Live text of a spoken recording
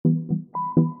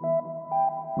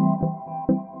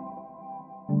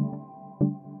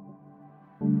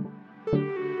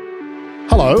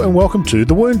Hello and welcome to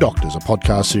The Wound Doctors, a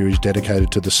podcast series dedicated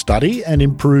to the study and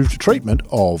improved treatment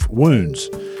of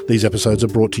wounds. These episodes are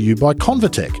brought to you by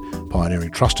ConvaTec, pioneering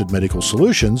trusted medical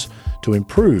solutions to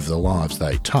improve the lives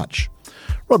they touch.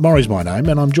 Rod Murray's my name,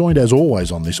 and I'm joined as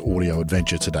always on this audio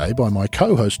adventure today by my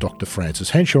co-host Dr.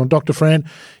 Francis Henshaw. And Dr. Fran,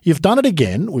 you've done it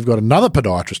again. We've got another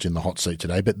podiatrist in the hot seat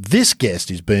today, but this guest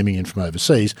is beaming in from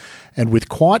overseas and with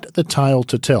quite the tale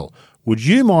to tell. Would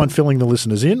you mind filling the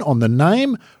listeners in on the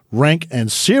name, rank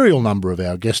and serial number of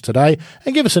our guest today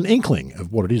and give us an inkling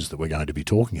of what it is that we're going to be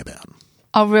talking about?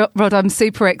 Oh, Rod, I'm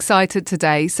super excited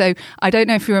today. So I don't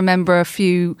know if you remember a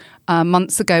few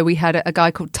months ago we had a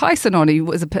guy called Tyson on who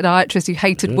was a podiatrist who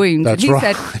hated wounds. That's and he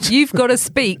right. said, you've got to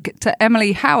speak to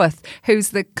Emily Howarth, who's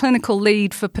the clinical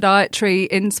lead for podiatry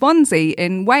in Swansea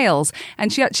in Wales.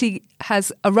 And she actually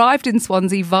has arrived in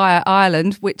Swansea via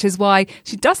Ireland, which is why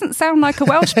she doesn't sound like a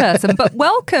Welsh person. But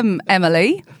welcome,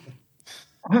 Emily.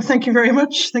 Oh, thank you very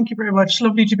much. Thank you very much.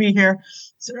 Lovely to be here.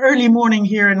 It's early morning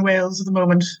here in Wales at the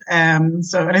moment. And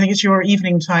I think it's your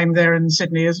evening time there in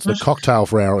Sydney, isn't it? It's the cocktail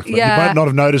for hour. Yeah. You might not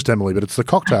have noticed, Emily, but it's the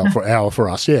cocktail for hour for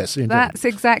us. Yes, indeed. That's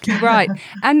exactly right.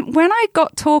 And when I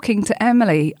got talking to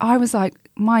Emily, I was like,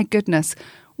 my goodness,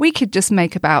 we could just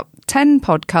make about 10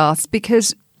 podcasts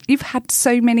because you've had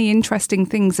so many interesting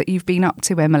things that you've been up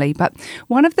to, Emily. But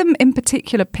one of them in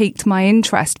particular piqued my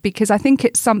interest because I think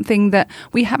it's something that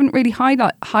we haven't really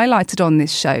highlighted on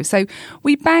this show. So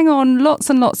we bang on lots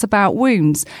and lots about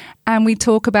wounds and we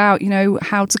talk about,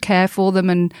 how to care for them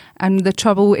and the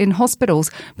trouble in hospitals.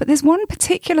 But there's one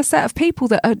particular set of people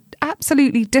that are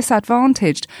absolutely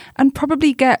disadvantaged and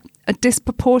probably get a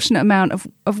disproportionate amount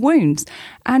of wounds.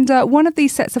 And one of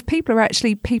these sets of people are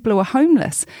actually people who are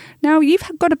homeless. Now,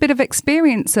 you've got a bit of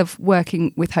experience of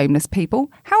working with homeless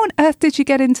people. How on earth did you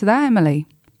get into that, Emily?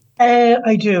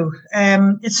 I do.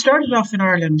 It started off in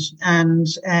Ireland, and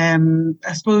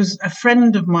I suppose a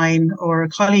friend of mine or a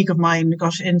colleague of mine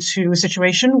got into a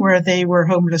situation where they were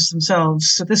homeless themselves.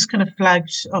 So this kind of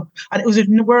flagged up, and it was a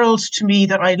world to me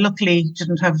that I luckily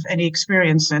didn't have any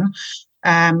experience in.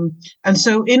 And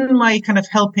so in my kind of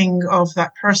helping of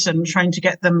that person, trying to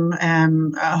get them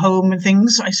a home and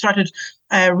things, I started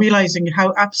realizing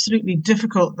how absolutely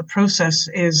difficult the process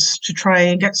is to try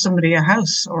and get somebody a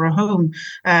house or a home,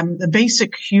 the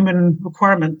basic human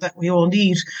requirement that we all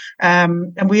need.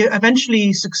 And we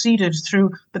eventually succeeded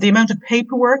but the amount of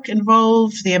paperwork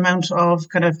involved, the amount of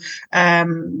kind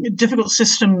of difficult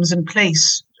systems in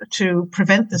place to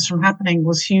prevent this from happening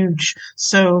was huge.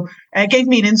 So it gave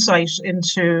me an insight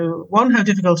into, one, how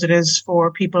difficult it is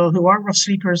for people who are rough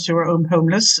sleepers who are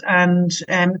homeless, and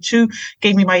two,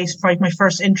 gave me my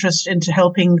first interest into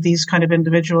helping these kind of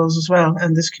individuals as well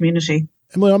and this community.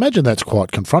 And I imagine that's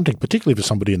quite confronting, particularly for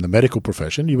somebody in the medical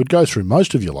profession. You would go through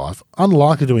most of your life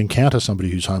unlikely to encounter somebody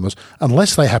who's homeless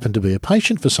unless they happen to be a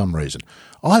patient for some reason.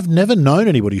 I've never known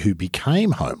anybody who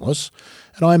became homeless,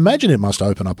 and I imagine it must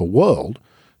open up a world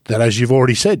that, as you've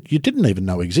already said, you didn't even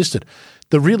know existed.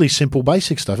 The really simple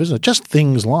basic stuff, isn't it? Just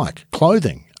things like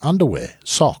clothing, underwear,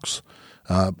 socks,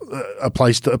 a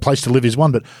place to live is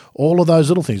one, but all of those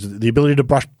little things, the ability to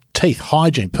brush teeth,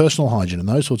 hygiene, personal hygiene and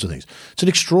those sorts of things. It's an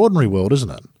extraordinary world, isn't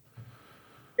it?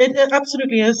 It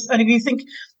absolutely is. And if you think,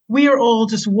 we are all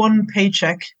just one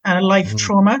paycheck and a life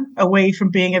trauma away from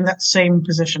being in that same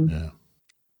position. Yeah.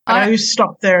 I always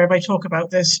stop there if I talk about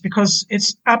this because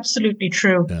it's absolutely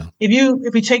true. Yeah.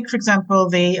 If we take, for example,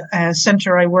 the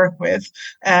centre I work with,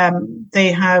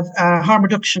 they have a harm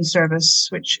reduction service,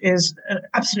 which is an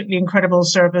absolutely incredible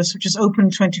service, which is open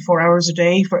 24 hours a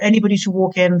day for anybody to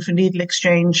walk in for needle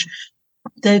exchange.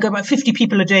 They've got about 50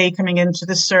 people a day coming into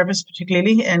this service,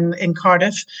 particularly in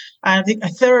Cardiff. And I think a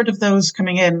third of those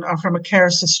coming in are from a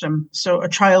care system, so a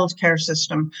child care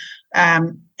system.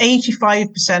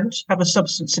 85% have a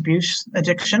substance abuse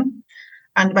addiction,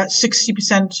 and about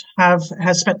 60%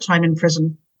 has spent time in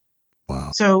prison. Wow.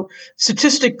 So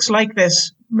statistics like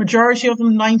this, majority of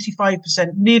them,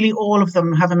 95%, nearly all of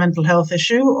them have a mental health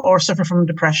issue or suffer from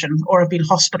depression or have been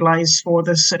hospitalized for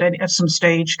this at some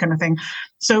stage kind of thing.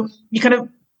 So you kind of,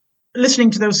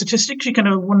 listening to those statistics, you kind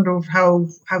of wonder how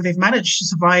they've managed to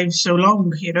survive so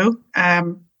long,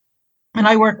 And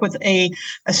I work with a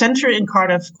centre in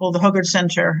Cardiff called the Huggard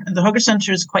Centre. And the Huggard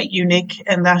Centre is quite unique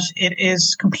in that it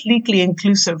is completely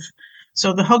inclusive.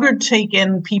 So the Huggard take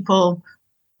in people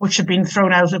which have been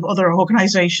thrown out of other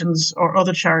organisations or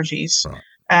other charities.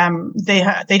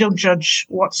 Right. They don't judge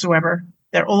whatsoever.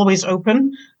 They're always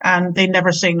open and they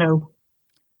never say no.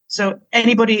 So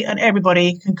anybody and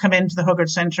everybody can come into the Huggard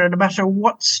Centre, no matter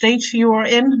what state you are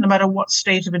in, no matter what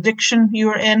state of addiction you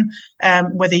are in,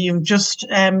 whether you've just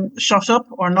shot up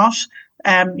or not.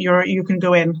 you can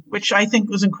go in, which I think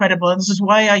was incredible. And this is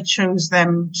why I chose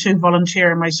them to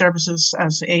volunteer my services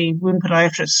as a wound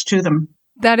podiatrist to them.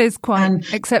 That is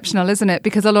quite exceptional, isn't it?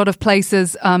 Because a lot of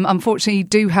places, unfortunately,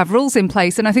 do have rules in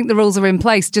place. And I think the rules are in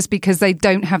place just because they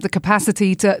don't have the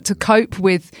capacity to cope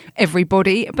with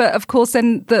everybody. But of course,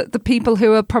 then the people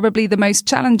who are probably the most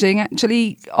challenging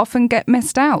actually often get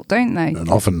missed out, don't they? And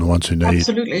often the ones who need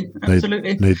absolutely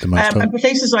need the most help. And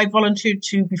places I volunteered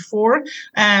to before,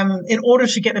 in order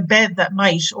to get a bed that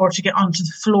night or to get onto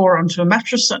the floor, onto a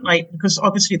mattress that night, because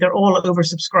obviously they're all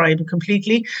oversubscribed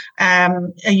completely,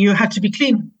 you had to be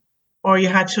clean. Or you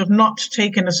had to have not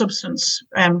taken a substance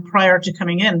prior to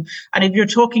coming in. And if you're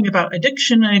talking about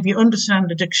addiction and if you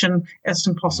understand addiction, it's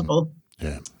impossible.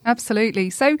 Yeah, absolutely.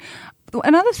 So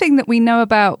another thing that we know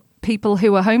about people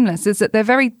who are homeless is that they're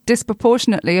very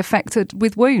disproportionately affected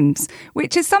with wounds,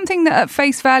 which is something that at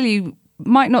face value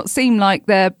might not seem like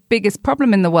their biggest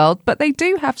problem in the world, but they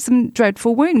do have some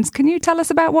dreadful wounds. Can you tell us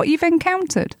about what you've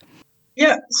encountered?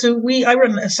 Yeah, so I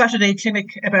run a Saturday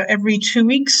clinic about every 2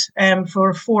 weeks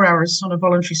for 4 hours on a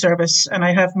voluntary service. And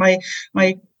I have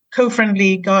my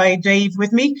co-friendly guy, Dave,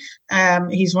 with me.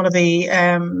 He's one of the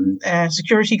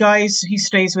security guys. He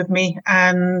stays with me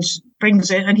and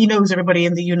brings in, and he knows everybody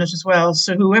in the unit as well.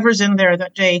 So whoever's in there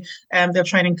that day, they'll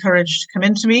try and encourage to come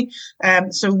into me.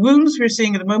 So wounds we're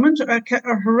seeing at the moment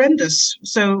are horrendous.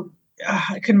 So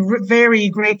it can vary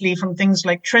greatly from things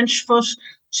like trench foot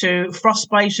to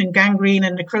frostbite and gangrene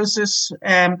and necrosis,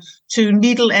 to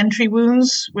needle entry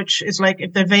wounds, which is like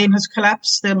if the vein has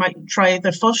collapsed, they might try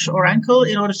the foot or ankle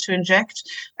in order to inject.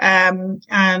 And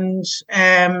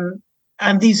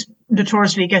these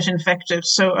notoriously get infected.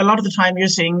 So a lot of the time you're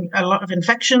seeing a lot of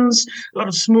infections, a lot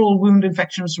of small wound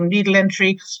infections from needle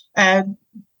entry,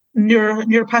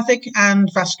 neuropathic and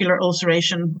vascular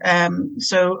ulceration.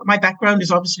 So my background is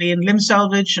obviously in limb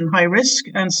salvage and high risk.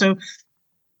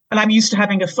 And I'm used to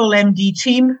having a full MD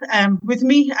team with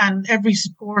me, and every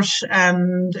support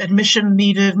and admission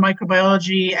needed,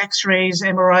 microbiology, X-rays,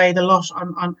 MRI, the lot.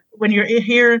 On when you're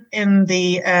here in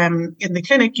the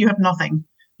clinic, you have nothing.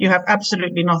 You have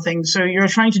absolutely nothing. So you're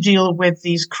trying to deal with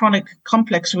these chronic,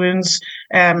 complex wounds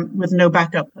with no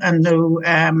backup and no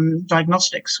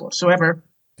diagnostics whatsoever.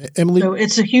 Emily, so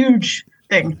it's a huge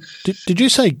thing. Did you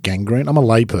say gangrene? I'm a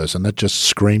layperson. That just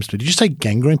screams to me. Did you say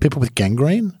gangrene? People with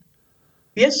gangrene?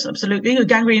 Yes, absolutely.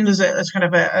 Gangrene is kind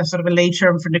of a sort of a lay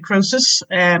term for necrosis.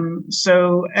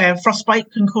 So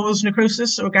frostbite can cause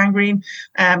necrosis or gangrene.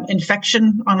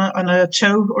 Infection on a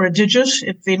toe or a digit.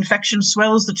 If the infection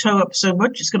swells the toe up so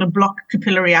much, it's going to block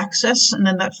capillary access, and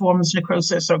then that forms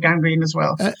necrosis or gangrene as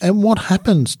well. And what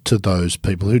happens to those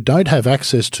people who don't have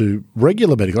access to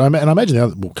regular medical? And I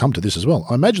imagine we'll come to this as well.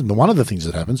 I imagine one of the things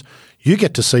that happens, you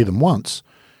get to see them once,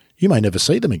 you may never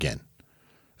see them again.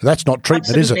 That's not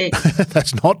treatment, absolutely. Is it?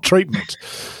 That's not treatment.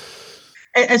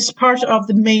 As part of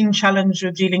the main challenge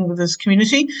of dealing with this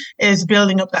community is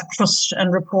building up that trust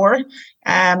and rapport.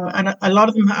 And a lot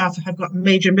of them have got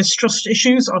major mistrust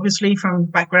issues, obviously, from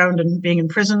background and being in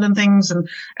prison and things.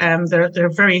 And they're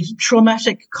very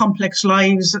traumatic, complex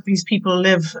lives that these people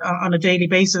live on a daily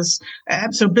basis.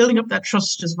 So building up that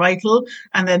trust is vital.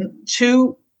 And then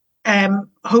two,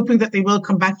 hoping that they will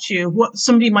come back to you.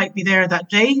 Somebody might be there that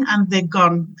day and they've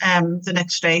gone the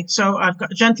next day. So I've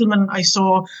got a gentleman I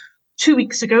saw 2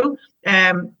 weeks ago,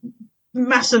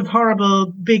 massive, horrible,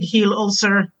 big heel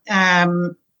ulcer.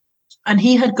 And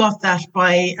he had got that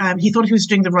by, he thought he was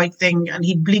doing the right thing and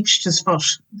he bleached his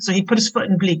foot. So he put his foot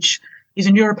in bleach. He's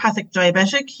a neuropathic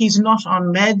diabetic. He's not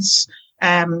on meds.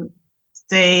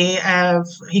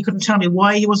 He couldn't tell me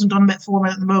why he wasn't on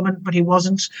metformin at the moment, but he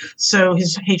wasn't. So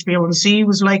his HbA1c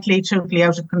was likely totally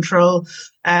out of control.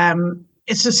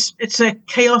 It's a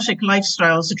chaotic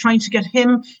lifestyle. So trying to get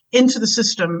him into the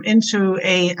system, into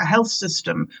a health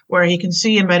system where he can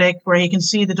see a medic, where he can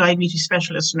see the diabetes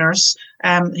specialist nurse.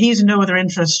 He has no other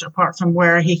interest apart from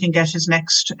where he can get his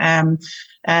next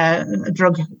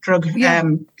drug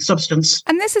substance.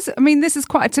 And this is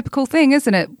quite a typical thing,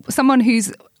 isn't it? Someone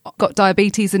who's got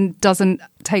diabetes and doesn't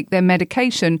take their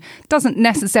medication doesn't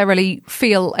necessarily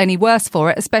feel any worse for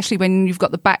it, especially when you've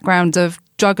got the background of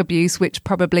drug abuse, which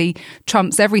probably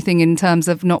trumps everything in terms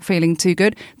of not feeling too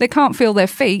good. They can't feel their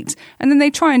feet, and then they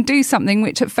try and do something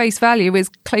which at face value is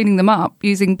cleaning them up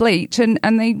using bleach, and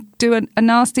they do a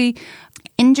nasty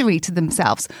injury to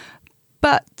themselves.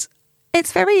 But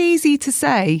it's very easy to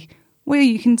say, well,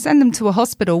 you can send them to a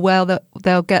hospital where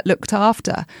they'll get looked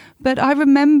after. But I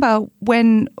remember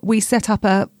when we set up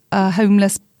a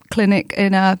homeless clinic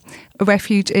in a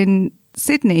refuge in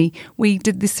Sydney, we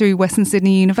did this through Western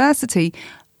Sydney University.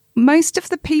 Most of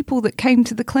the people that came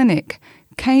to the clinic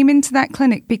came into that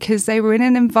clinic because they were in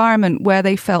an environment where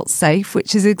they felt safe,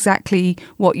 which is exactly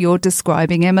what you're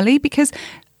describing, Emily, because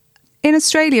in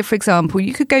Australia, for example,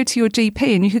 you could go to your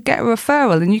GP and you could get a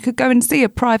referral and you could go and see a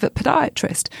private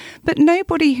podiatrist. But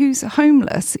nobody who's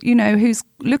homeless, who's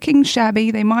looking shabby,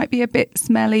 they might be a bit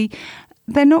smelly,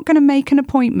 they're not going to make an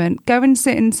appointment, go and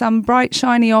sit in some bright,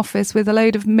 shiny office with a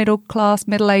load of middle-class,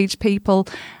 middle-aged people.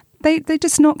 They're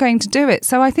just not going to do it.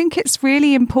 So I think it's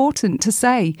really important to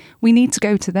say we need to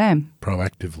go to them.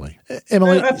 Proactively.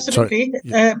 Emily? Absolutely.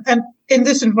 And in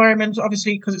this environment,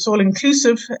 obviously, because it's all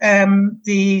inclusive,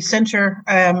 the centre,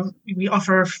 we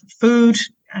offer food,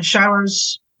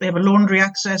 showers, they have a laundry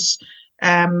access,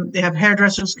 they have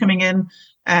hairdressers coming in,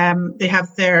 they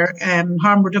have their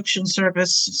harm reduction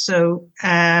service. So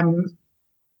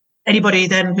anybody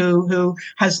then who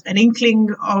has an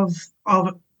inkling of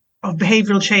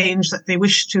behavioural change, that they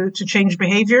wish to change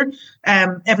behaviour,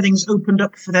 everything's opened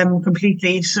up for them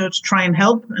completely. So to try and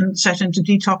help and set into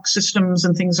detox systems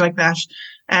and things like that.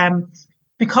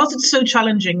 Because it's so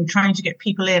challenging trying to get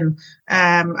people in,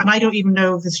 and I don't even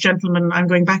know this gentleman, I'm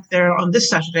going back there on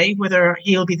this Saturday, whether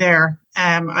he'll be there.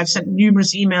 I've sent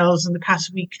numerous emails in the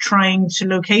past week trying to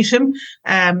locate him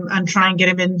and try and get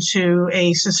him into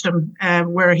a system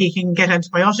where he can get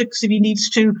antibiotics if he needs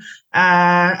to,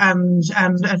 and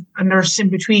a nurse in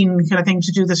between kind of thing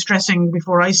to do the stressing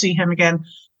before I see him again.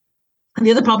 And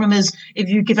the other problem is if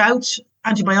you give out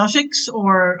antibiotics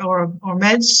or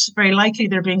meds, very likely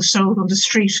they're being sold on the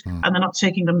street and they're not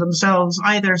taking them themselves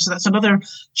either. So that's another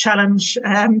challenge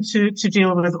to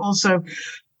deal with also.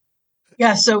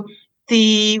 Yeah, so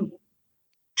the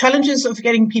challenges of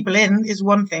getting people in is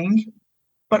one thing,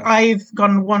 but I've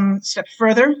gone one step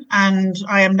further and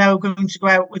I am now going to go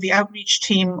out with the outreach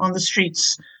team on the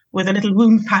streets with a little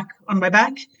wound pack on my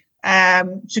back.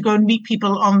 To go and meet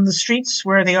people on the streets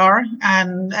where they are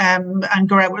and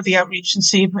go out with the outreach and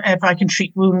see if I can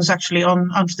treat wounds actually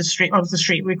onto the street.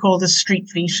 We call this street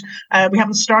feet. We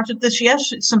haven't started this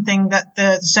yet. It's something that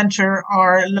the centre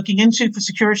are looking into for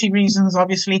security reasons,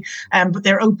 obviously, but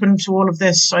they're open to all of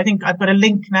this. So I think I've got a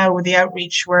link now with the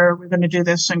outreach where we're going to do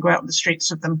this and go out on the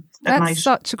streets with them at night. That's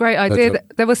such a great idea.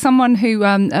 There was someone who,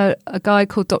 a guy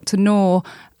called Dr. Noor,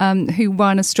 who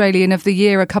won Australian of the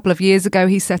Year a couple of years ago.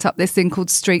 He set up this thing called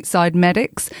Streetside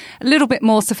Medics. A little bit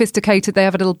more sophisticated. They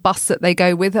have a little bus that they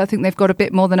go with. I think they've got a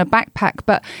bit more than a backpack,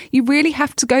 but you really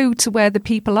have to go to where the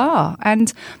people are.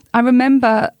 And I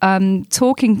remember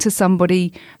talking to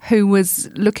somebody who was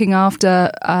looking after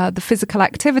the physical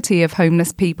activity of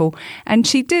homeless people, and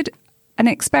she did an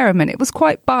experiment. It was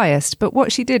quite biased, but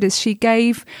what she did is she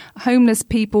gave homeless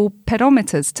people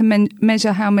pedometers to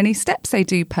measure how many steps they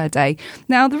do per day.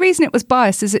 Now, the reason it was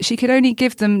biased is that she could only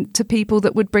give them to people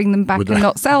that would bring them back and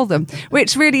not sell them,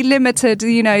 which really limited,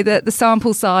 the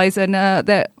sample size and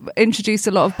that introduced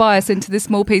a lot of bias into this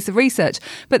small piece of research.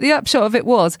 But the upshot of it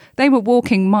was they were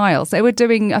walking miles. They were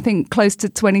doing, I think, close to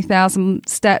 20,000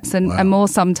 steps and more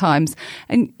sometimes.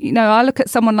 And, I look at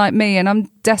someone like me and I'm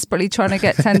desperately trying to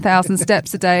get 10,000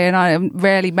 steps a day and I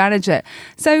rarely manage it.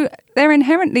 So they're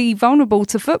inherently vulnerable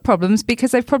to foot problems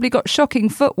because they've probably got shocking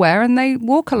footwear and they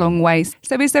walk a long way.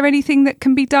 So is there anything that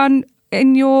can be done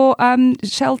in your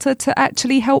shelter to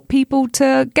actually help people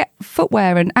to get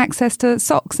footwear and access to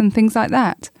socks and things like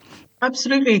that?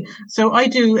 Absolutely. So I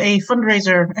do a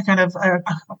fundraiser, a kind of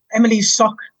Emily's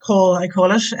sock call, I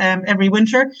call it, every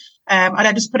winter. And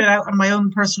I just put it out on my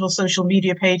own personal social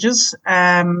media pages.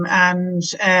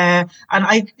 It's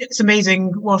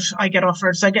amazing what I get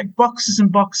offered. So I get boxes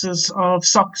and boxes of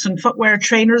socks and footwear,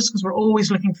 trainers, because we're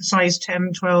always looking for size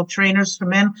 10, 12 trainers for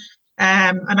men.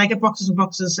 And I get boxes and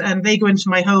boxes and they go into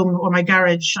my home or my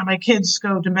garage and my kids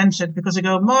go demented because they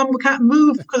go, Mom, we can't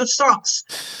move because of socks.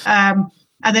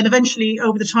 And then eventually,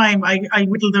 over the time, I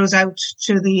whittle those out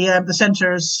to the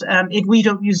centres. If we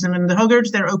don't use them in the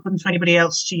Huggard, they're open to anybody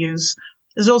else to use.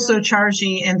 There's also a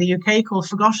charity in the UK called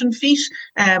Forgotten Feet,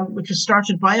 which was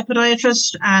started by a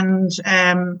podiatrist, and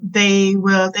they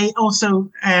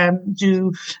also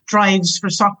do drives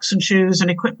for socks and shoes and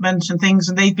equipment and things,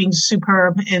 and they've been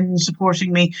superb in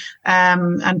supporting me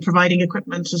and providing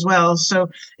equipment as well. So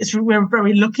we're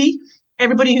very lucky.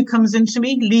 Everybody who comes into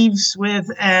me leaves with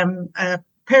a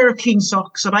pair of clean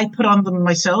socks that I put on them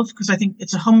myself, because I think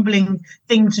it's a humbling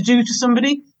thing to do to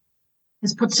somebody,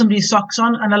 is put somebody's socks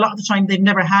on. And a lot of the time they've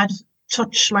never had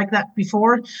touch like that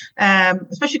before,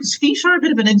 especially because feet are a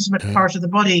bit of an intimate part of the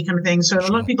body kind of thing. So a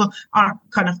lot of people aren't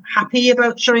kind of happy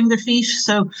about showing their feet.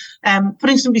 So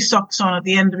putting somebody's socks on at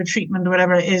the end of a treatment or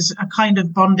whatever is a kind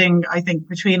of bonding, I think,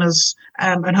 between us,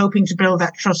 and hoping to build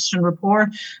that trust and rapport.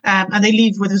 And they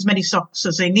leave with as many socks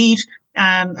as they need.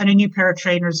 and a new pair of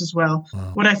trainers as well.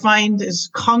 Wow. What I find is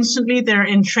constantly they're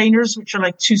in trainers which are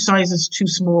like 2 sizes too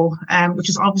small, which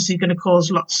is obviously going to cause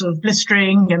lots of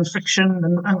blistering and friction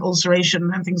and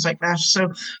ulceration and things like that.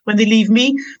 So when they leave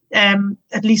me,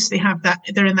 at least they have that,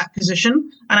 they're in that position.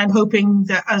 And I'm hoping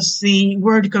that as the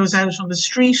word goes out on the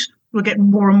street, we'll get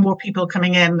more and more people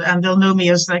coming in, and they'll know me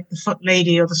as like the foot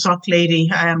lady or the sock lady.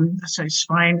 So it's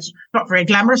fine. It's not very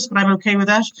glamorous, but I'm okay with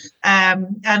that.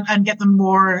 And get them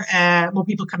more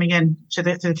people coming in to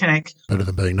the clinic. Better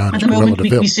than being known as At the moment, we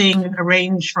Bill. could be seeing a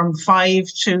range from 5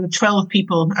 to 12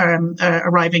 people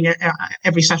arriving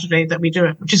every Saturday that we do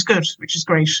it, which is good, which is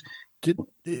great.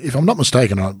 If I'm not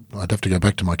mistaken, I'd have to go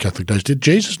back to my Catholic days. Did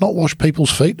Jesus not wash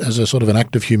people's feet as a sort of an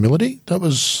act of humility? I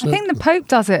think the Pope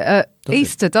does it at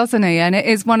Easter, doesn't he? And it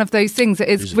is one of those things that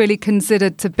is really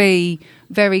considered to be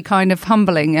very kind of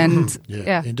humbling. And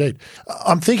yeah, indeed.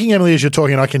 I'm thinking, Emily, as you're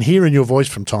talking, and I can hear in your voice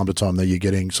from time to time that you're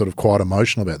getting sort of quite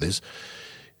emotional about this.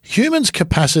 Humans'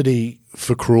 capacity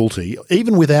for cruelty,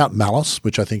 even without malice,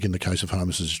 which I think in the case of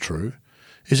homelessness is true,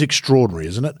 is extraordinary,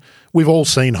 isn't it? We've all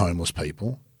seen homeless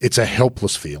people. It's a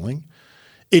helpless feeling.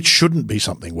 It shouldn't be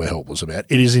something we're helpless about.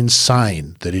 It is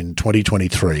insane that in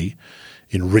 2023,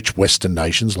 in rich Western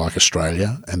nations like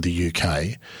Australia and the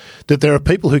UK, that there are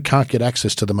people who can't get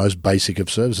access to the most basic of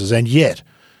services. And yet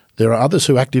there are others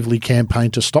who actively campaign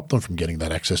to stop them from getting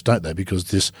that access, don't they? Because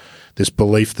this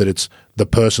belief that it's the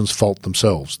person's fault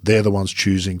themselves. They're the ones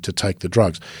choosing to take the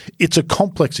drugs. It's a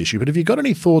complex issue. But have you got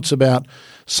any thoughts about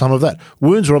some of that?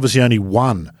 Wounds are obviously only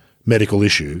one medical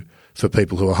issue for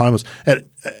people who are homeless.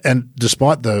 And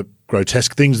despite the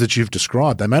grotesque things that you've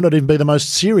described, they may not even be the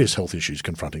most serious health issues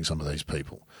confronting some of these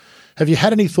people. Have you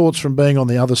had any thoughts from being on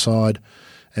the other side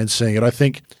and seeing it? I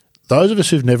think those of us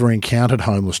who've never encountered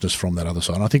homelessness from that other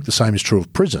side, and I think the same is true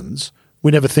of prisons,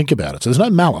 we never think about it. So there's no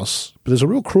malice, but there's a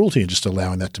real cruelty in just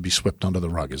allowing that to be swept under the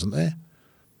rug, isn't there?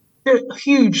 They're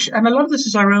huge. And a lot of this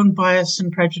is our own bias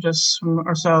and prejudice from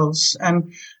ourselves.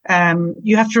 And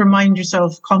you have to remind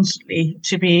yourself constantly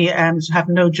to have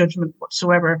no judgment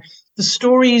whatsoever. The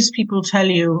stories people tell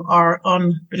you are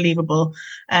unbelievable,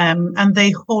 and they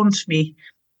haunt me.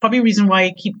 Probably a reason why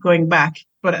I keep going back,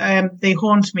 but they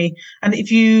haunt me. And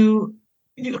if you,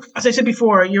 as I said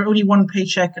before, you're only one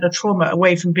paycheck and a trauma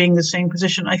away from being in the same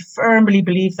position. I firmly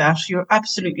believe that. You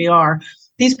absolutely are.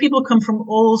 These people come from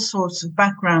all sorts of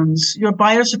backgrounds. Your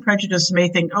bias or prejudice may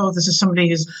think, oh, this is somebody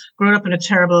who's grown up in a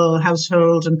terrible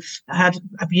household and had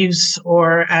abuse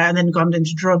and then gone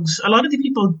into drugs. A lot of the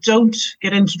people don't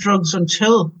get into drugs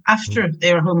until after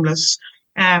they are homeless.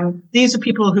 These are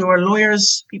people who are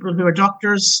lawyers, people who are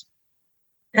doctors.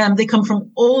 They come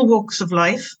from all walks of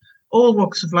life,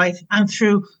 and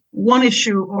through one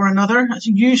issue or another, it's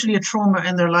usually a trauma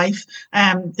in their life.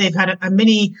 They've had a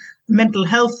mini mental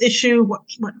health issue. What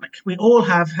we all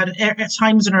have had at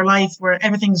times in our life where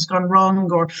everything's gone wrong,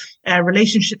 or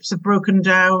relationships have broken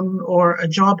down, or a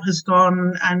job has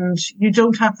gone, and you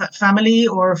don't have that family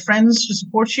or friends to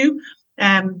support you.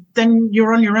 Then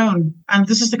you're on your own. And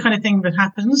this is the kind of thing that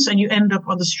happens, and you end up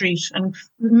on the street. And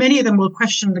many of them will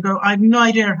question, they go, I have no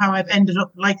idea how I've ended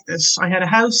up like this. I had a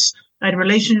house, I had a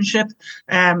relationship,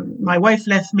 my wife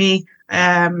left me,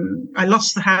 I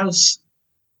lost the house.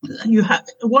 You have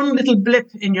one little blip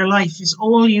in your life is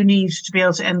all you need to be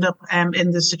able to end up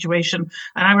in this situation.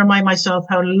 And I remind myself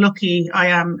how lucky I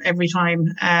am every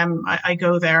time I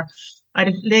go there. I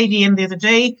had a lady in the other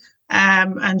day,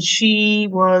 and she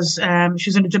was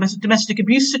in a domestic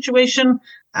abuse situation,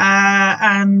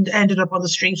 and ended up on the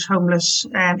street homeless,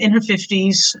 in her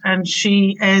 50s. And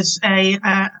she is a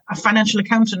financial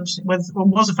accountant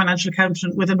was a financial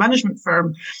accountant with a management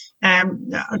firm, one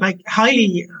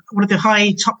of the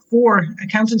high top 4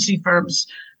 accountancy firms.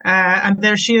 And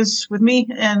there she is with me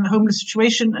in a homeless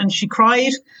situation, and she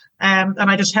cried, and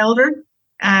I just held her.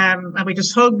 And we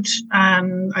just hugged,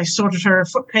 and I sorted her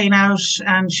foot pain out,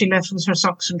 and she left with her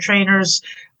socks and trainers.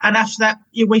 And after that,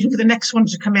 you're waiting for the next one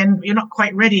to come in. You're not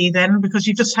quite ready then, because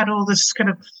you've just had all this kind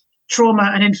of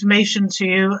trauma and information to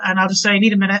you. And I'll just say, I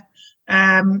need a minute.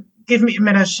 Give me a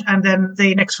minute. And then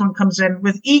the next one comes in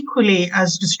with equally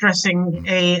as distressing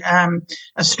a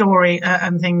story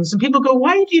and things. And people go,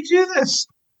 why do you do this?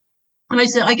 And I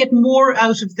say, I get more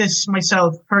out of this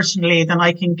myself personally than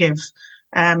I can give.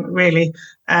 Really.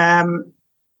 And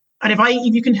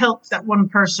if you can help that one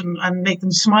person and make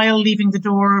them smile leaving the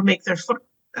door, make their foot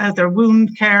their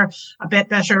wound care a bit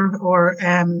better, or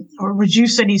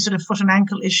reduce any sort of foot and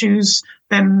ankle issues,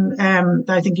 then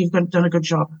I think you've done a good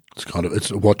job.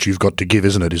 It's what you've got to give,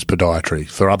 isn't it, is podiatry.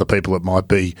 For other people, it might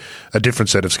be a different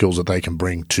set of skills that they can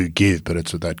bring to give, but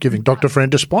it's that giving. Dr.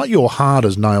 Friend, despite your hard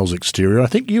as nails exterior, I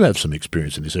think you have some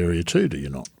experience in this area too, do you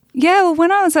not? Yeah, well,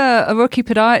 when I was a rookie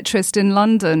podiatrist in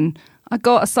London, I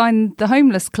got assigned the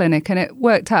homeless clinic, and it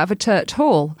worked out of a church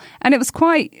hall. And it was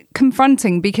quite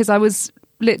confronting because I was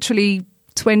literally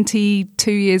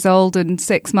 22 years old and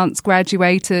 6 months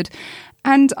graduated.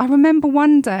 And I remember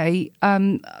one day,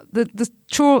 the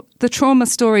trauma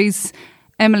stories,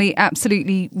 Emily,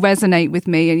 absolutely resonate with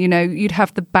me. And, you'd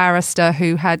have the barrister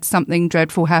who had something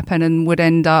dreadful happen and would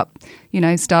end up,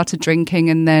 started drinking,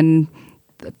 and then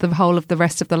the whole of the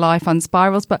rest of the life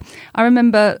unspirals. But I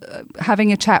remember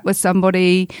having a chat with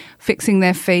somebody, fixing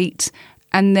their feet.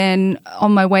 And then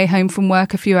on my way home from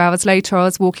work a few hours later, I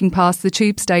was walking past the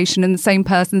tube station, and the same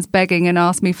person's begging and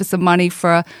asked me for some money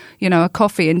for a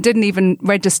coffee, and didn't even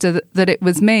register that it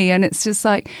was me. And it's just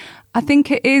like, I think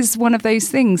it is one of those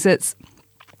things that's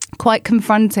quite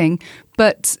confronting,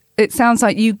 but it sounds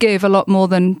like you give a lot more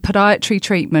than podiatry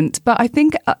treatment. But I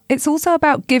think it's also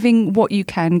about giving what you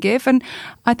can give. And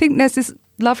I think there's this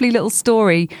lovely little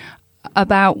story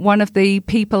about one of the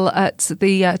people at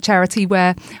the charity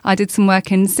where I did some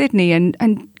work in Sydney,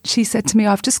 and she said to me,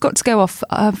 I've just got to go off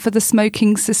for the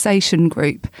smoking cessation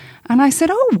group. And I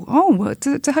said,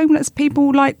 do homeless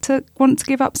people want to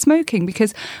give up smoking?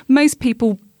 Because most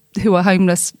people who are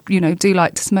homeless, do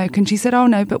like to smoke. And she said, oh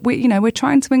no, but we're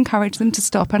trying to encourage them to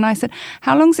stop. And I said,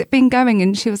 how long's it been going?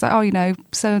 And she was like,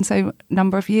 so-and-so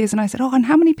number of years. And I said, and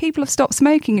how many people have stopped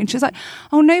smoking? And she was like,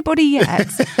 oh, nobody yet.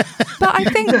 But I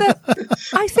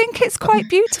think it's quite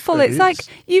beautiful. It's like,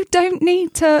 you don't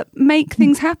need to make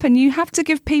things happen. You have to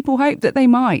give people hope that they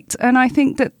might. And I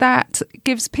think that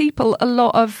gives people a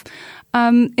lot of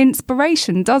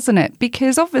inspiration, doesn't it?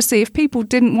 Because obviously if people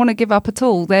didn't want to give up at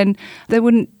all, then they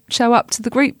wouldn't show up to the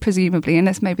group, presumably,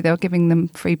 unless maybe they were giving them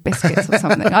free biscuits or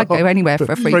something. I'd go anywhere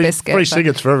for a free biscuit. Free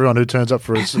cigarettes for everyone who turns up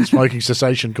for a smoking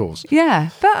cessation course.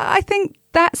 Yeah, but I think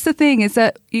that's the thing, is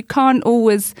that you can't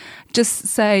always just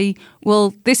say,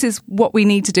 well, this is what we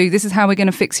need to do, this is how we're going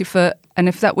to fix your foot, and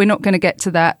if we're not going to get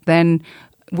to that, then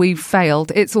we've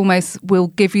failed. It's almost, we'll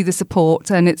give you the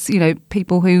support, and it's,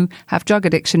 people who have drug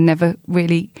addiction never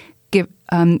really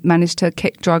manage to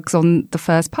kick drugs on the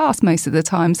first pass most of the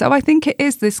time. So I think it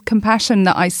is this compassion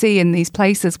that I see in these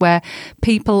places where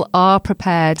people are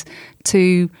prepared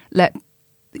to let,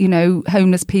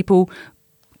 homeless people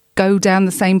go down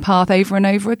the same path over and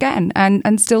over again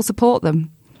and still support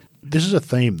them. This is a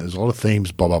theme. There's a lot of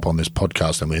themes bob up on this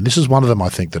podcast, Emily, and this is one of them, I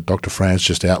think, that Dr. Franz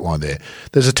just outlined there.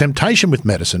 There's a temptation with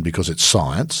medicine because it's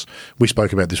science. We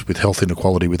spoke about this with health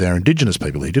inequality with our Indigenous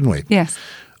people here, didn't we? Yes.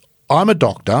 I'm a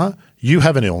doctor. You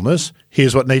have an illness.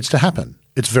 Here's what needs to happen.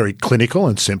 It's very clinical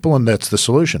and simple, and that's the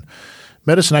solution.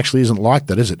 Medicine actually isn't like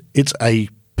that, is it? It's a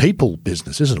people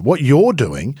business, isn't it? What you're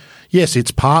doing, yes,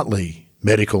 it's partly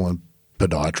medical and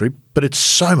podiatry, but it's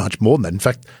so much more than that. In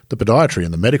fact, the podiatry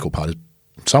and the medical part is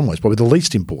in some ways probably the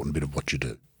least important bit of what you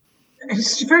do.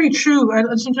 It's very true.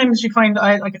 And sometimes you find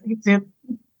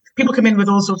people come in with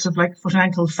all sorts of foot and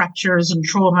ankle fractures and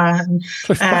trauma.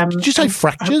 And, did you say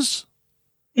fractures?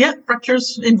 Yeah,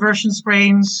 fractures, inversion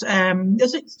sprains. One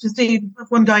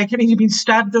guy came in, he'd been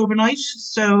stabbed overnight.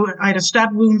 So I had a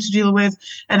stab wound to deal with.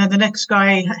 And then the next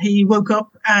guy, he woke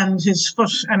up and his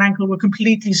foot and ankle were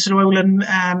completely swollen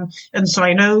and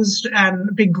cyanosed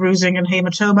and big bruising and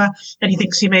hematoma. And he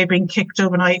thinks he may have been kicked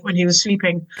overnight when he was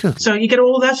sleeping. Good. So you get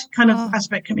all that kind of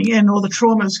aspect coming in, all the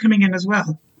traumas coming in as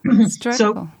well.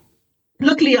 So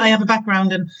luckily, I have a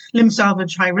background in limb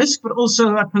salvage high risk, but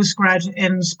also a postgrad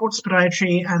in sports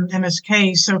podiatry and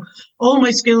MSK. So all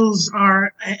my skills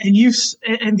are in use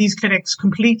in these clinics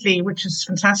completely, which is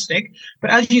fantastic. But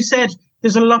as you said,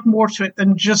 there's a lot more to it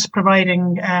than just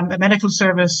providing a medical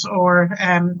service or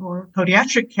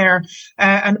podiatric care.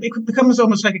 And it becomes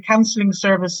almost like a counselling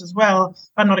service as well.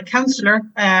 I'm not a counsellor.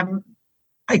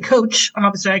 I coach, and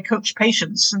obviously I coach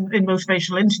patients in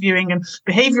motivational interviewing and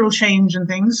behavioural change and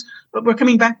things. But we're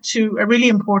coming back to a really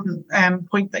important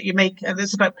point that you make, and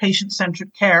it's about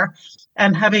patient-centred care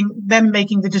and having them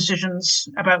making the decisions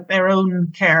about their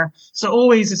own care. So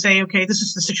always to say, okay, this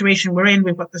is the situation we're in.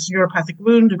 We've got this neuropathic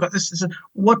wound. We've got this.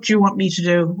 What do you want me to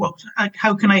do?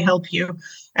 How can I help you?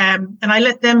 And I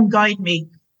let them guide me,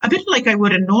 a bit like I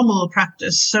would in normal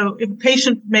practice. So if a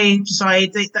patient may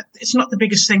decide that it's not the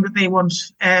biggest thing that they want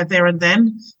there and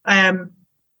then,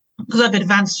 because I've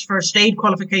advanced first aid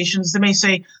qualifications, they may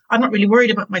say, I'm not really worried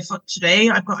about my foot today.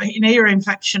 I've got an ear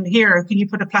infection here. Can you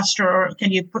put a plaster or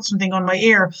can you put something on my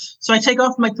ear? So I take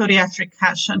off my podiatric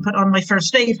hat and put on my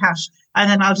first aid hat, and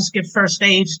then I'll just give first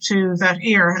aid to that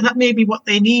ear. And that may be what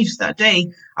they need that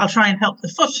day. I'll try and help the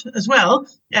foot as well.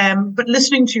 But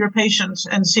listening to your patient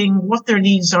and seeing what their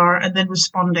needs are and then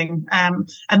responding. And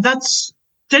that's,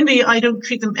 generally, I don't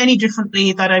treat them any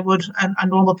differently than I would a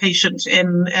normal patient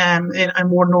in a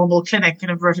more normal clinic, in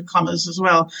inverted commas, as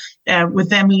well, with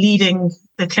them leading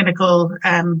the clinical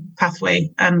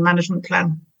pathway and management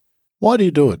plan. Why do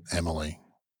you do it, Emily?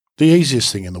 The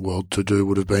easiest thing in the world to do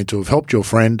would have been to have helped your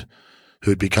friend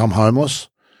who'd become homeless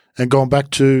and gone back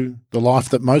to the life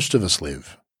that most of us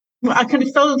live. Well, I kind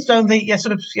of fell down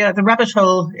the rabbit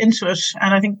hole into it.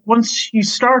 And I think once you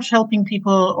start helping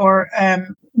people or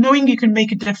knowing you can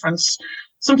make a difference,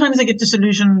 sometimes I get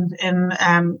disillusioned in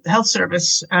the health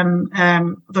service and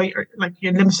like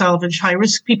your limb salvage, high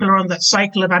risk people are on that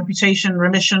cycle of amputation,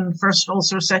 remission, first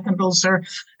ulcer, second ulcer.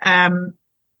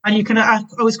 And you can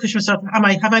always question yourself,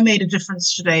 have I made a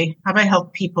difference today? Have I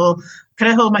helped people? Can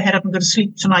I hold my head up and go to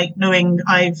sleep tonight knowing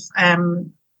I've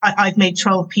made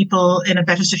 12 people in a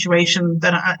better situation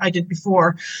than I did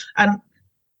before? And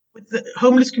with the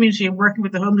homeless community and working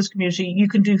with the homeless community, you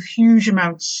can do huge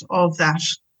amounts of that,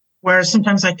 whereas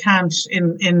sometimes I can't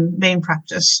in main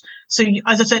practice. So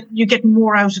as I said, you get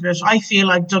more out of it. I feel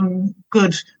I've done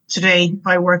good today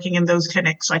by working in those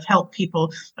clinics. I've helped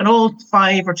people, and all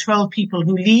 5 or 12 people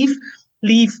who leave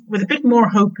with a bit more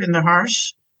hope in their heart.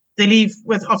 They leave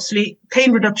with obviously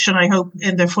pain reduction, I hope,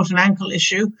 in their foot and ankle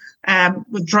issue,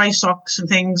 with dry socks and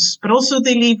things, but also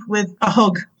they leave with a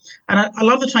hug. And a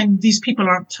lot of the time, these people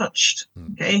aren't touched.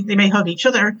 Okay, they may hug each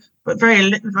other, but very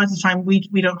little of the time we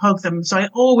don't hug them. So I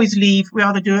always leave. We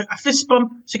either do a fist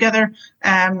bump together,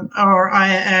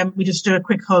 or we just do a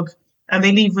quick hug, and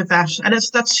they leave with that. And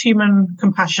that's human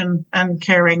compassion and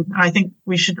caring. I think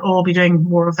we should all be doing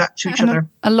more of that to each other.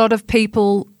 A lot of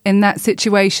people in that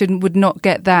situation would not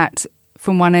get that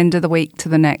from one end of the week to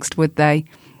the next, would they?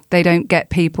 They don't get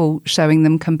people showing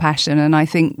them compassion. And I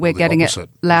think we're getting it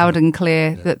loud and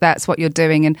clear that that's what you're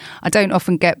doing. And I don't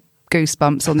often get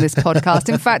goosebumps on this podcast.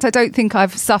 In fact, I don't think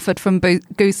I've suffered from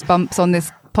goosebumps on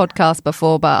this podcast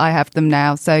before, but I have them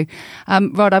now. So,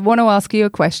 Rod, I want to ask you a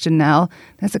question now.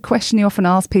 There's a question you often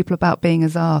ask people about being a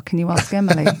czar. Can you ask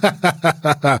Emily?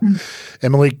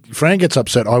 Emily, Fran gets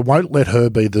upset. I won't let her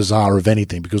be the czar of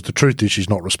anything because the truth is she's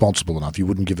not responsible enough. You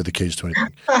wouldn't give her the keys to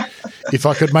anything. If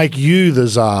I could make you the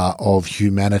czar of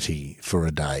humanity for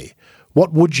a day,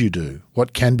 what would you do?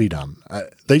 What can be done?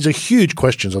 These are huge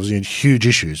questions, obviously, and huge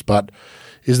issues, but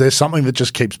is there something that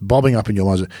just keeps bobbing up in your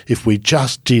mind? If we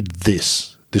just did this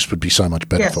would be so much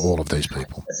better for all of these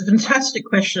people. It's a fantastic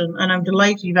question, and I'm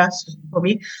delighted you've asked it for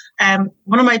me.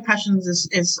 One of my passions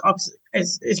is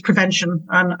prevention,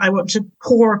 and I want to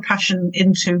pour passion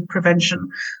into prevention.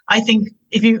 I think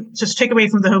if you just take away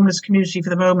from the homeless community for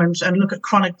the moment and look at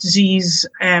chronic disease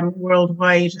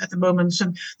worldwide at the moment,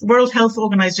 and the World Health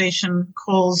Organization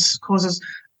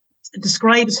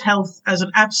describes health as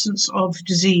an absence of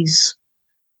disease.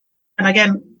 And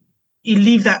again, you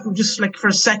leave that just like for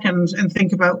a second and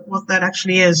think about what that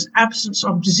actually is. Absence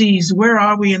of disease. Where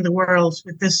are we in the world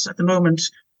with this at the moment?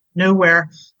 Nowhere.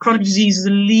 Chronic disease is the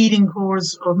leading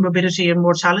cause of morbidity and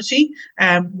mortality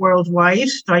worldwide.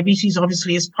 Diabetes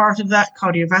obviously is part of that,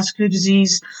 cardiovascular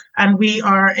disease, and we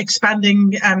are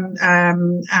expanding and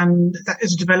that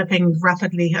is developing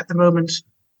rapidly at the moment.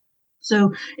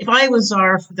 So if I was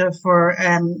czar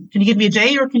can you give me a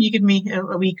day or can you give me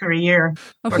a week or a year?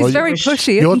 Oh, she's very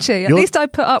pushy, isn't she? At least I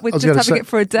put up with just having it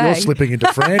for a day. You're slipping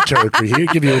into Fran territory here.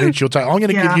 Give you an inch, you'll take. I'm going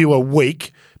to give you a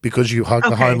week because you hug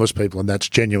the homeless people, and that's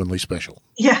genuinely special.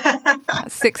 Yeah.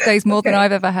 6 days more than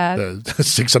I've ever had.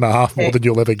 6.5 more than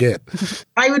you'll ever get.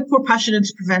 I would pour passion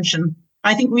into prevention.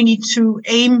 I think we need to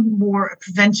aim more at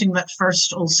preventing that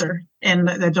first ulcer in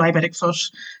the diabetic foot.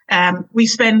 We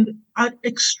spend an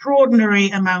extraordinary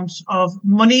amount of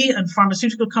money, and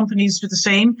pharmaceutical companies do the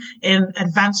same, in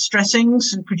advanced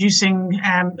dressings and producing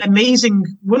amazing,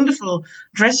 wonderful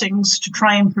dressings to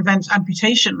try and prevent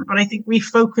amputation. But I think we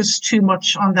focus too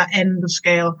much on that end of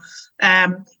scale.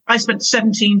 I spent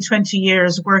 20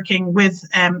 years working with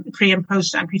pre and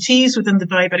post amputees within the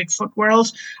diabetic foot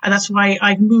world. And that's why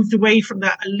I've moved away from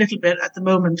that a little bit at the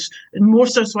moment, and more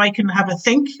so I can have a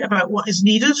think about what is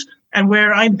needed and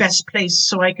where I'm best placed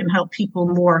so I can help people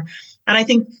more. And I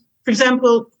think, for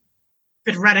example, a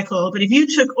bit radical, but if you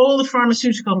took all the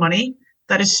pharmaceutical money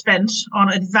that is spent on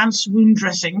advanced wound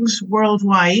dressings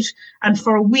worldwide and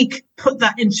for a week put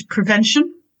that into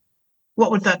prevention,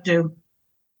 what would that do?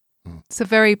 It's a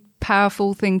very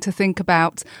powerful thing to think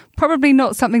about. Probably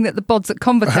not something that the bods at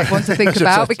ConvaTec want to think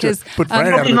about, because put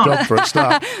Fran out of a job for a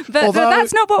start. but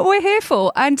that's not what we're here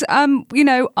for. And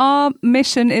our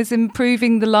mission is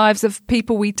improving the lives of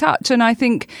people we touch. And I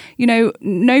think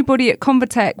nobody at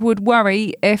ConvaTec would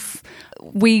worry if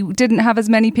we didn't have as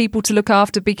many people to look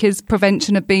after because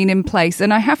prevention had been in place.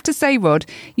 And I have to say, Rod,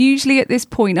 usually at this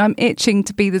point I'm itching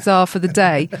to be the czar for the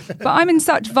day, but I'm in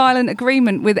such violent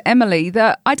agreement with Emily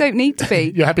that I don't need to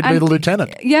be. You're happy to be the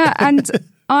lieutenant. Yeah, and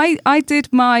I did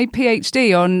my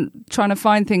PhD on trying to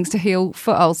find things to heal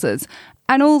foot ulcers.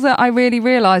 And all that I really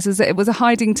realised is that it was a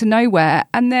hiding to nowhere.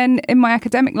 And then in my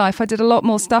academic life, I did a lot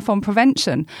more stuff on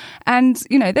prevention. And,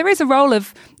 there is a role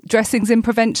of dressings in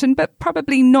prevention, but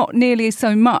probably not nearly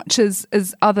so much as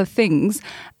other things.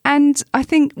 And I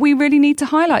think we really need to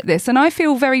highlight this. And I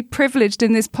feel very privileged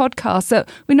in this podcast that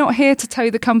we're not here to toe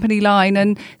the company line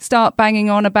and start banging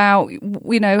on about,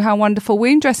 how wonderful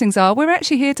wound dressings are. We're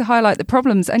actually here to highlight the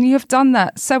problems. And you have done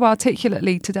that so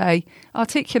articulately today.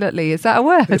 Articulately, is that a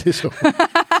word? It is.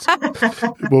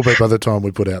 It will be by the time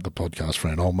we put out the podcast,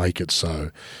 Fran. I'll make it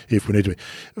so if we need to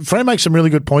be. Fran makes some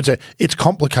really good points there. It's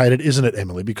complicated, isn't it,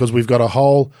 Emily? Because we've got a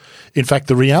whole – in fact,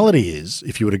 the reality is,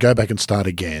 if you were to go back and start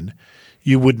again –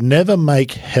 you would never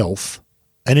make health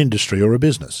an industry or a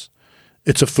business.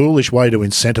 It's a foolish way to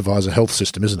incentivize a health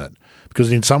system, isn't it?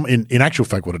 Because in actual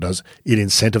fact what it does, it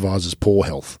incentivizes poor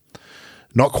health.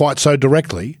 Not quite so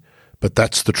directly, but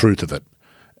that's the truth of it.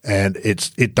 And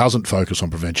it doesn't focus on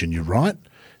prevention, you're right.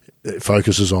 It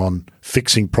focuses on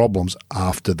fixing problems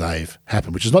after they've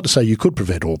happened, which is not to say you could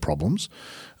prevent all problems,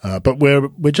 but we're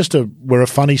a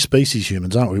funny species,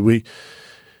 humans, aren't we?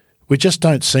 We just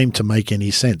don't seem to make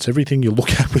any sense. Everything you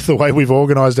look at with the way we've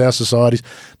organised our societies,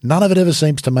 none of it ever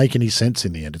seems to make any sense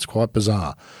in the end. It's quite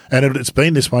bizarre. And it's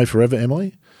been this way forever,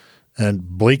 Emily. And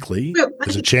bleakly,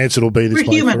 there's a chance it'll be this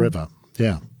way forever.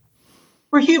 Yeah.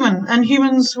 We're human, and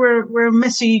humans, we're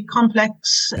messy,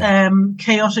 complex,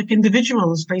 chaotic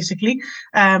individuals, basically.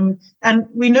 And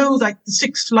we know the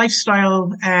 6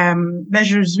 lifestyle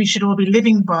measures we should all be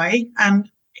living by,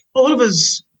 and all of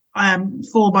us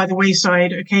fall by the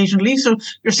wayside occasionally. So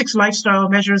your 6 lifestyle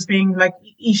measures being like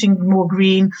eating more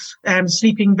green,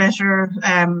 sleeping better,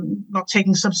 not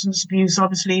taking substance abuse,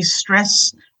 obviously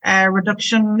stress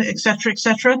reduction, etc.,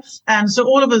 etc. And so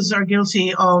all of us are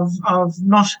guilty of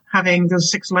not having those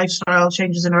 6 lifestyle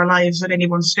changes in our lives at any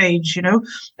one stage,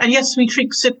 And yes, we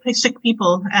treat sick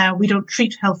people. We don't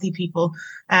treat healthy people.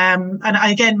 And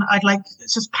I'd like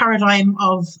this paradigm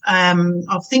of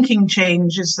thinking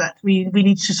change is that we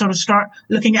need to sort of start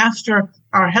looking after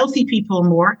our healthy people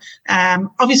more.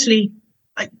 Obviously,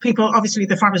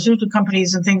 the pharmaceutical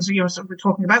companies and things, so we're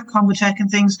talking about ConvaTec and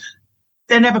things,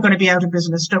 they're never going to be out of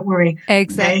business. Don't worry.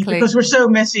 Exactly. Okay? Because we're so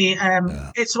messy.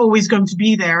 It's always going to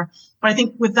be there. But I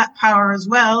think with that power as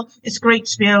well, it's great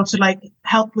to be able to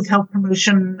help with health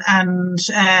promotion and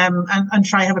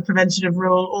try have a preventative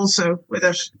role also with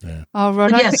it. Yeah. Oh,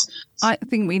 Rod, I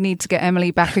think we need to get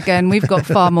Emily back again. We've got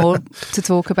far more to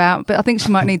talk about, but I think she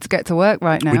might need to get to work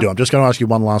right now. We do. I'm just going to ask you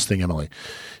one last thing, Emily.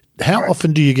 How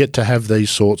often do you get to have these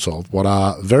sorts of what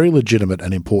are very legitimate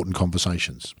and important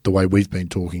conversations, the way we've been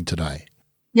talking today?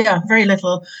 Yeah, very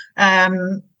little.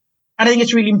 And I think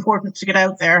it's really important to get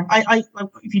out there.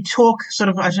 If you talk sort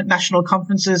of at national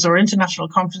conferences or international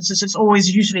conferences, it's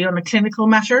always usually on a clinical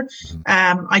matter.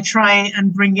 I try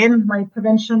and bring in my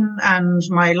prevention and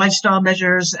my lifestyle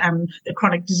measures and the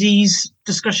chronic disease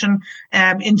discussion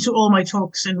into all my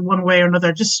talks in one way or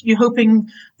another. Just you're hoping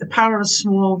the power is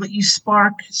small, that you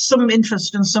spark some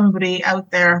interest in somebody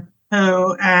out there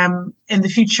who in the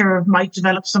future might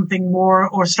develop something more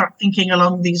or start thinking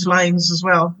along these lines as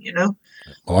well,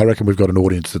 Well, I reckon we've got an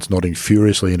audience that's nodding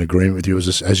furiously in agreement with you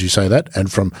as you say that.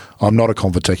 And I'm not a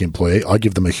ConvaTec employee, I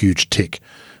give them a huge tick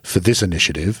for this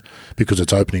initiative because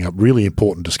it's opening up really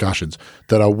important discussions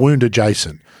that are wound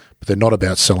adjacent, but they're not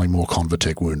about selling more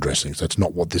ConvaTec wound dressings. That's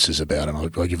not what this is about, and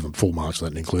I give them full marks for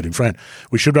that, including Fran.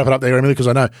 We should wrap it up there, Emily, because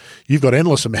I know you've got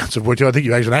endless amounts of work. I think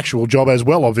you have an actual job as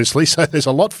well, obviously, so there's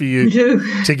a lot for you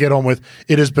to get on with.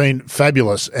 It has been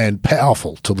fabulous and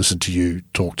powerful to listen to you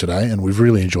talk today, and we've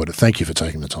really enjoyed it. Thank you for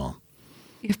taking the time.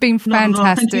 You've been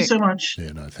fantastic. Thank you so much.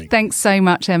 Yeah, no, thank you. Thanks so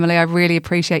much, Emily. I really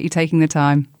appreciate you taking the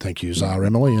time. Thank you, Czar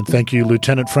Emily, and thank you,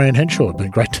 Lieutenant Fran Henshaw. It's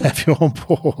been great to have you on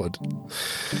board.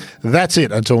 That's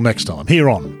it until next time, here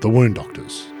on The Wound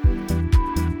Doctors.